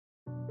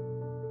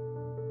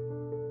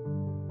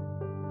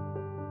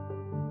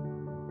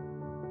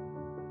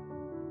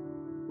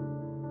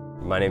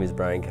My name is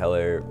Bryan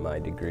Keller. My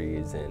degree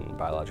is in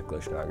Biological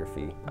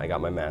Oceanography. I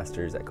got my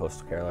master's at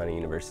Coastal Carolina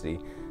University,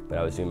 but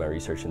I was doing my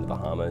research in the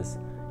Bahamas,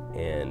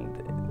 and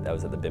that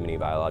was at the Bimini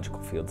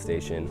Biological Field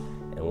Station.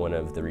 And one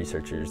of the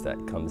researchers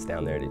that comes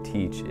down there to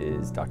teach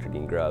is Dr.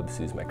 Grubbs,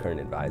 who's my current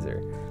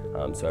advisor.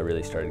 So I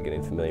really started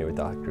getting familiar with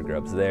Dr.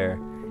 Grubbs there,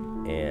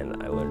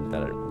 and I learned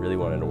that I really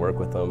wanted to work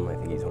with him. I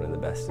think he's one of the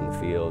best in the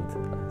field,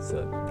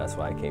 so that's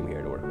why I came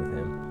here to work with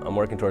him. I'm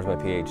working towards my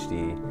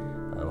PhD.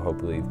 I'll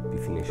hopefully be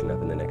finishing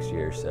up in the next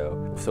year or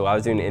so. So I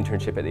was doing an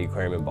internship at the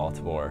aquarium in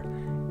Baltimore,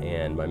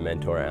 and my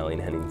mentor, Alan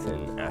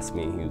Hennington, asked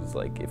me, he was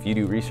like, if you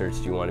do research,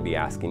 do you want to be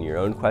asking your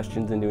own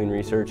questions and doing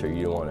research, or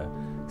you don't want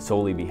to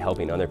solely be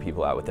helping other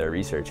people out with their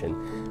research?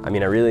 And I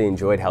mean, I really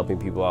enjoyed helping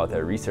people out with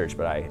their research,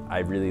 but I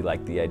really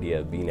liked the idea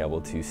of being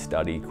able to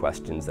study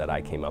questions that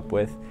I came up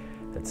with.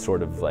 That's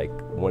sort of like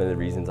one of the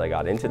reasons I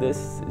got into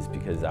this, is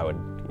because I would,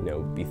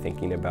 be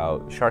thinking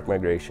about shark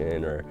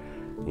migration or,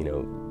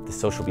 the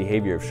social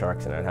behavior of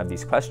sharks, and I'd have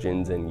these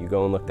questions, and you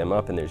go and look them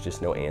up and there's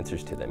just no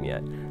answers to them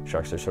yet.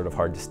 Sharks are sort of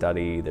hard to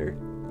study. They're,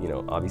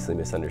 obviously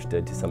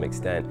misunderstood to some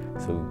extent.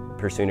 So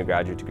pursuing a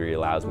graduate degree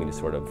allows me to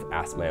sort of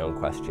ask my own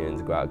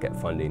questions, go out, get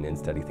funding, and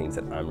study things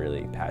that I'm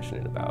really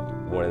passionate about.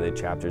 One of the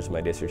chapters of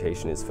my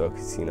dissertation is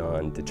focusing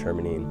on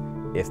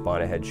determining if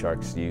bonnethead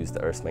sharks use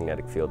the Earth's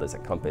magnetic field as a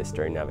compass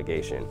during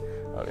navigation.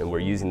 And we're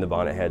using the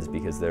bonnetheads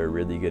because they're a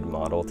really good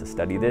model to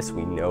study this.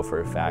 We know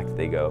for a fact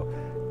they go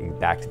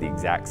back to the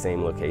exact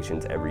same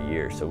locations every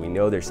year. So we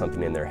know there's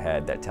something in their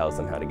head that tells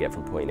them how to get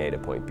from point A to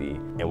point B.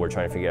 And we're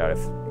trying to figure out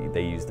if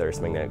they use the Earth's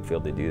magnetic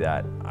field to do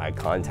that. I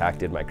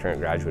contacted my current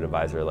graduate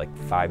advisor like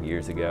 5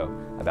 years ago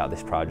about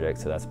this project,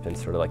 so that's been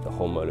sort of like the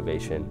whole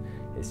motivation,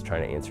 is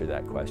trying to answer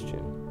that question.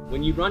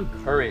 When you run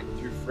current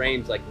through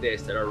frames like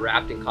this that are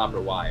wrapped in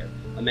copper wire,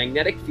 a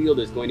magnetic field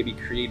is going to be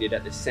created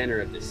at the center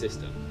of the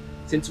system.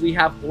 Since we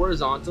have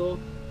horizontal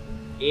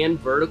and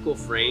vertical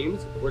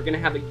frames, we're going to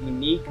have a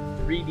unique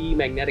 3D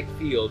magnetic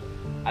field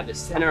at the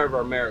center of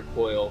our merit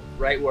coil,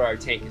 right where our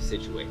tank is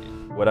situated.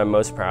 What I'm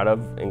most proud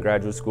of in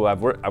graduate school,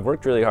 I've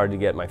worked really hard to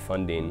get my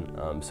funding,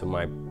 so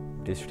my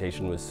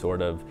dissertation was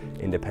sort of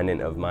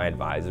independent of my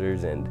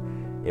advisors, and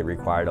it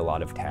required a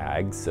lot of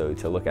tags. So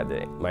to look at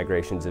the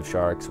migrations of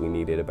sharks, we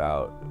needed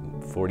about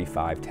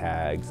 45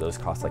 tags. Those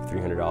cost like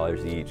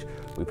 $300 each.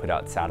 We put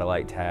out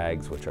satellite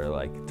tags, which are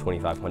like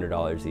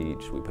 $2,500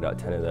 each. We put out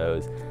 10 of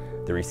those.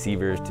 The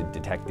receivers to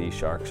detect these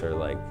sharks are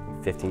like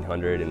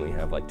 1,500, and we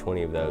have like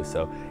 20 of those.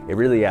 So it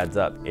really adds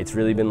up. It's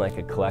really been like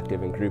a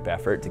collective and group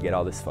effort to get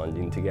all this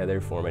funding together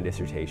for my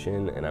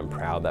dissertation, and I'm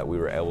proud that we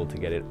were able to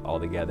get it all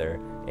together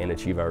and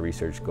achieve our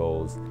research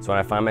goals. So when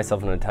I find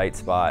myself in a tight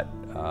spot,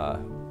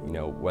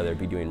 whether it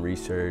be doing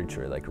research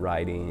or like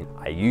writing,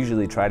 I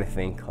usually try to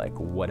think like,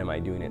 what am I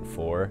doing it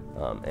for?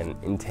 And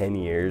in 10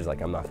 years,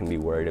 like, I'm not gonna be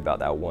worried about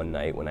that one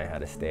night when I had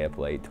to stay up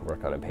late to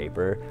work on a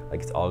paper.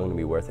 Like, it's all gonna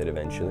be worth it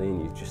eventually,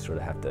 and you just sort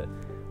of have to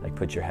like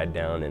put your head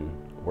down and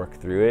work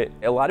through it.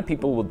 A lot of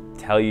people will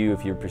tell you,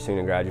 if you're pursuing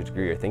a graduate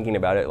degree or thinking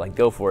about it, like,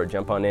 go for it,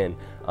 jump on in.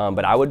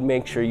 But I would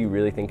make sure you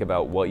really think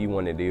about what you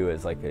want to do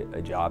as like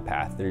a job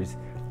path. There's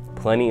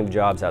plenty of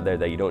jobs out there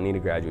that you don't need a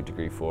graduate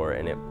degree for,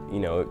 and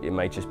it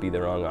might just be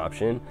the wrong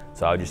option.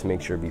 So I would just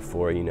make sure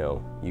before you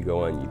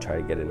go on, you try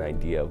to get an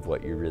idea of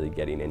what you're really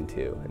getting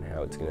into and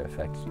how it's going to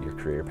affect your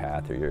career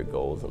path or your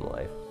goals in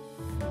life.